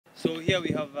So here we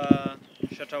have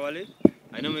Shatta Wale.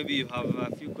 I know maybe you have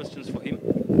a few questions for him.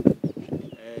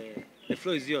 The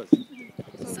floor is yours.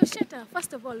 So Shatta,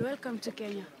 first of all, welcome to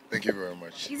Kenya. Thank you very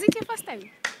much. Is it your first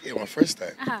time? Yeah, my first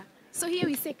time. So here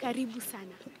we say karibu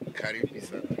sana. Karibu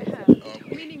sana.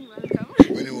 Meaning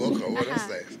welcome. Meaning welcome. Oh, that's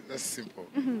nice. That's simple.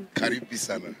 Karibu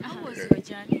sana. How was Yeah. your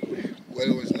journey? Well,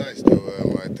 it was nice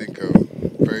though. I think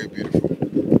very beautiful.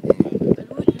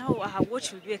 What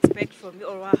should we expect from you,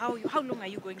 or how long are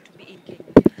you going to be in Kenya?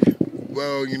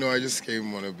 Well, I just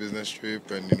came on a business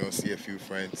trip and, see a few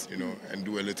friends, and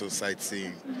do a little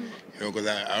sightseeing. Because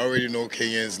I already know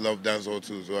Kenyans love dancehall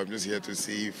too, so I'm just here to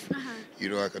see if,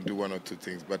 I can do one or two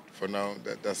things. But for now,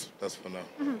 that's for now.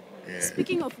 Yeah.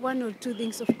 Speaking of one or two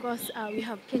things, of course, we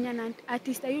have Kenyan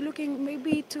artists. Are you looking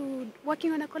maybe to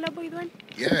working on a collab with one?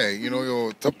 Yeah,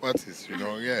 your top artists,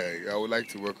 yeah. I would like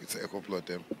to work with a couple of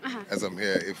them as I'm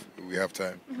here if we have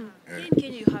time. Yeah. Here in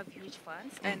Kenya, you have huge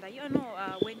fans, and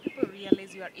when people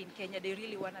realize you are in Kenya, they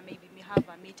really wanna maybe have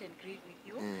a meet and greet with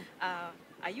you.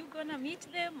 Are you gonna meet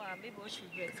them, or maybe what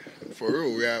should you expect? For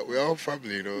real, we're all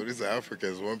family, These are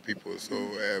Africans, one people. So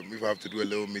if I have to do a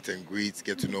little meet and greet,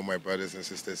 get to know my brothers and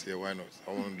sisters here, why not?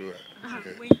 I want to do it.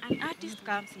 Okay. When an artist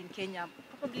comes in Kenya,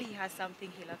 probably he has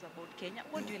something he loves about Kenya.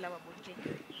 What do you love about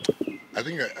Kenya? I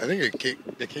think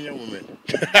the Kenyan women.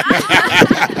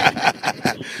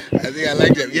 I think I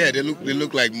like them. Yeah, they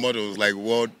look like models, like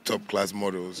world top class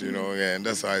models, Yeah, and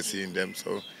that's how I see in them.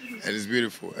 So, and it's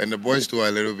beautiful. And the boys too are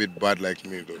a little bit bad like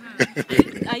me though.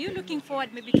 Are you looking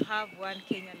forward maybe to have one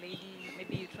Kenyan lady?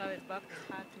 Maybe you travel back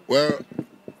with her to.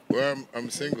 Well, I'm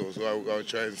single, so I'll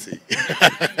try and see.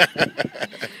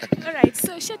 All right.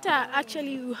 So Shatta,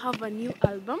 actually, you have a new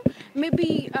album.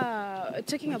 Maybe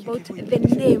talking about the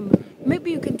name.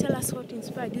 Maybe you can tell us what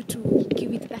inspired you to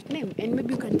give it that name, and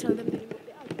maybe you can tell them the name of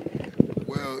the album.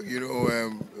 Well,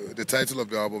 the title of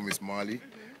the album is Mali,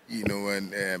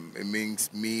 and it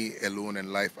means me alone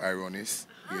and life ironist,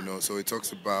 so it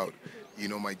talks about,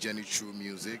 my journey through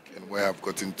music and where I've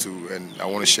gotten to, and I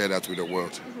want to share that with the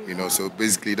world, so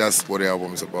basically that's what the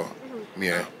album is about.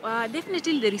 Yeah.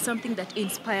 Definitely there is something that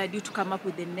inspired you to come up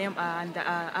with the name and the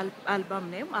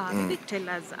album name. Maybe tell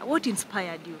us what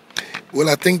inspired you. Well,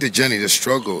 I think the journey, the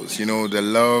struggles, the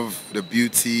love, the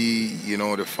beauty,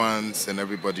 the fans and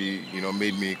everybody,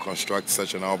 made me construct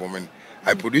such an album. And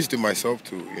I produced it myself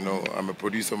too, I'm a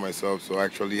producer myself, so I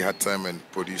actually had time and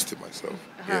produced it myself.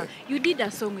 Yeah. You did a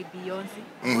song with Beyonce.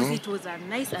 It was a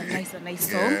nice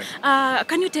song. Yeah.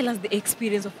 Can you tell us the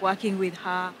experience of working with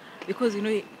her? Because,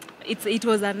 it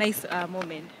was a nice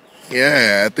moment.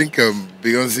 Yeah, I think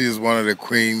Beyonce is one of the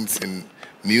queens in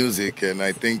music, and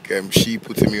I think she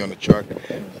putting me on the track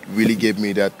really gave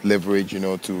me that leverage,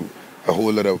 to a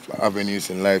whole lot of avenues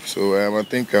in life. So I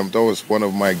think that was one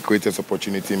of my greatest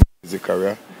opportunities in my music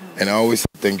career, and I always say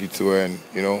thank you to her, and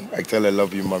I tell her I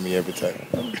love you, mommy, every time.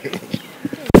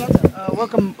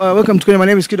 Welcome to Kenya. My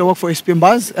name is Kid. I work for SPM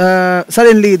Buzz.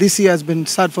 Suddenly, this year has been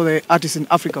sad for the artists in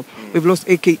Africa. We've lost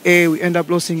AKA, we end up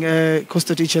losing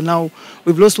Costa Teacher now.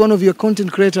 We've lost one of your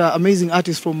content creator, amazing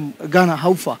artist from Ghana,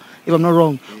 Ahuofe, if I'm not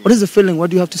wrong. What is the feeling? What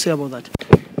do you have to say about that?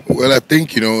 Well, I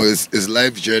think, it's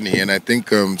life's journey, and I think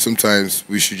sometimes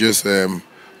we should just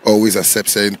always accept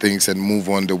certain things and move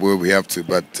on the way we have to,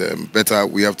 but better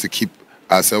we have to keep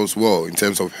ourselves well in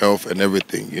terms of health and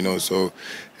everything, so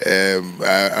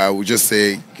I would just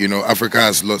say, Africa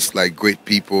has lost like great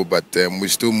people, but we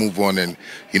still move on and,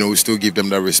 we still give them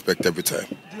that respect every time.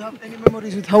 Do you have any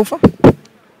memories with Ahuofe?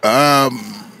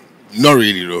 Not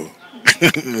really though.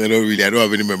 I don't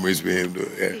have any memories with him though.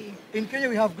 Yeah. In Kenya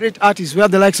we have great artists. We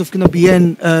have the likes of Kina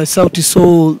Bien, Sauti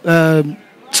Soul,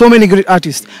 so many great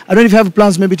artists. I don't know if you have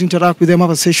plans maybe to interact with them, have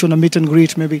a session, a meet and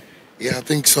greet maybe. Yeah, I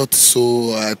think so.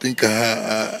 I think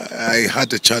I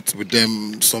had a chat with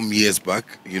them some years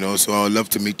back, so I would love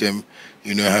to meet them,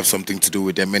 have something to do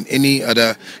with them. And any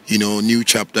other, new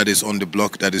chap that is on the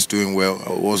block that is doing well,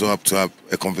 I would also have to have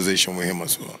a conversation with him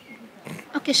as well.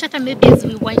 Okay, Shatta, maybe as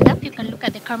we wind up, you can look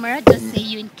at the camera, just say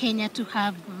you in Kenya to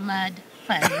have mad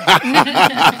fun.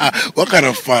 What kind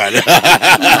of fun?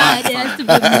 Mad, it has to be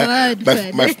mad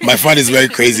fun. My fun is very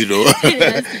crazy though.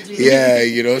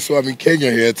 Yeah, so I'm in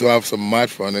Kenya here to have some mad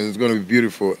fun, and it's going to be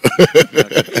beautiful.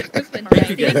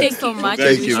 Thank you so much.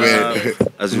 Thank you, man.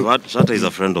 As you heard, Shatta is a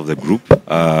friend of the group.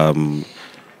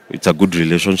 It's a good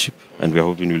relationship, and we're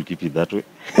hoping we'll keep it that way.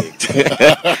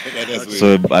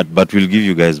 So, but we'll give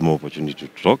you guys more opportunity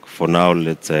to talk. For now,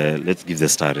 let's give the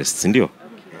star rest. Indio.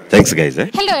 Thanks, guys.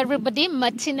 Hello, everybody.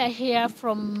 Martina here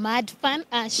from Mad Fun.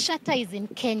 Shatta is in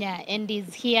Kenya and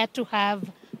is here to have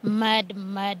mad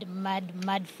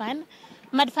fun.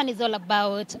 Mad Fun is all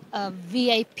about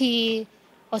VIP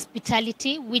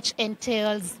hospitality, which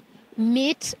entails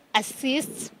meet,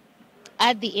 assist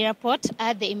at the airport,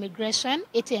 at the immigration.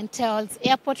 It entails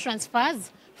airport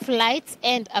transfers, flights,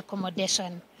 and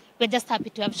accommodation. We're just happy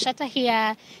to have Shatta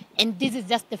here, and this is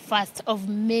just the first of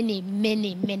many,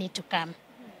 many, many to come.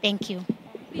 Thank you.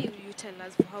 Maybe you tell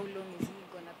us for how long is he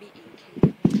gonna be in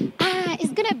Kenya?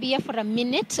 It's gonna be here for a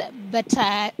minute, but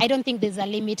I don't think there's a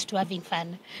limit to having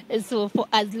fun. So for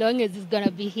as long as it's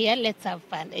gonna be here, let's have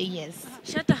fun. Yes.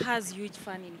 Shatta has huge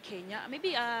fun in Kenya.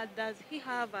 Maybe does he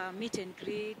have a meet and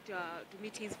greet to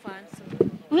meet his fans?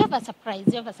 We have a surprise.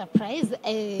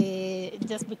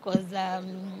 Just because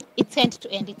it's end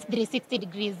to end. It's 360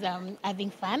 degrees having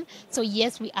fun. So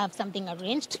yes, we have something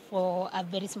arranged for a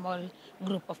very small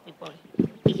group of people.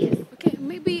 Yes. Okay,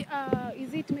 maybe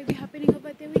is it maybe happening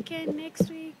over the weekend next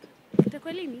week?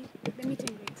 Itakuwa lini? The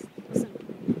meeting greets.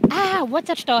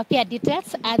 Wacha tutawapia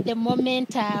details. At the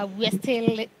moment, we're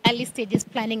still early stages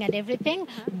planning and everything,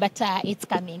 but it's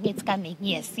coming.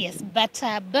 Yes. But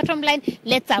bottom line,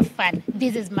 let's have fun.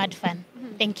 This is mad fun.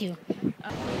 Thank you.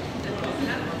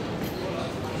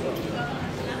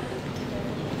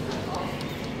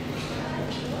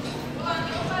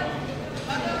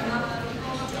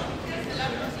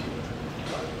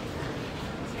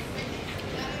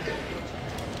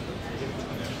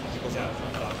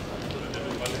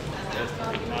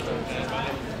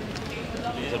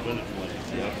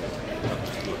 Yeah.